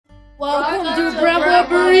Welcome to Brentwood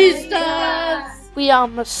Baristas! We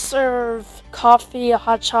serve coffee,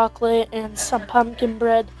 hot chocolate, and some pumpkin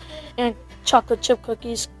bread, and chocolate chip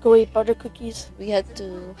cookies, gooey butter cookies. We have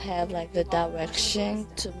to have like the direction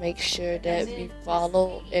to make sure that we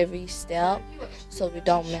follow every step so we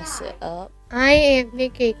don't mess it up. I am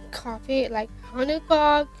making coffee like honey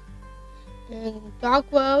dog and dog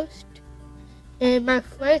roast, and my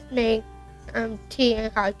friends make tea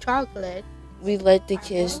and hot chocolate. We let the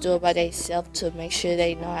kids do it by themselves to make sure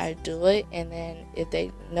they know how to do it, and then if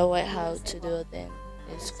they know how to do it, then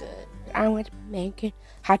it's good. I was making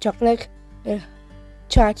hot chocolate and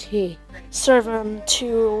chai tea. Serve them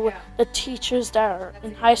to the teachers that are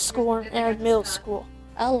in high school and middle school.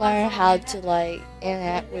 I learned how to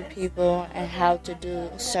interact with people and how to do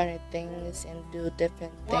certain things and do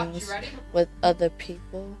different things with other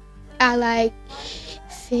people. I like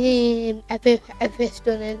seeing every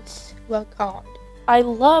students work hard. I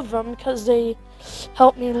love them because they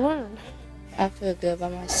help me learn. I feel good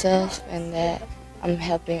about myself and that I'm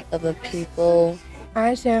helping other people.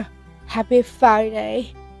 I say happy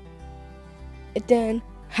Friday, and then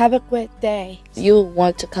have a great day. You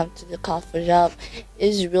want to come to the coffee shop.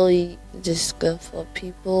 It's really just good for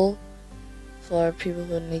people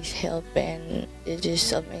who need help, and it's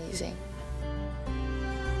just amazing.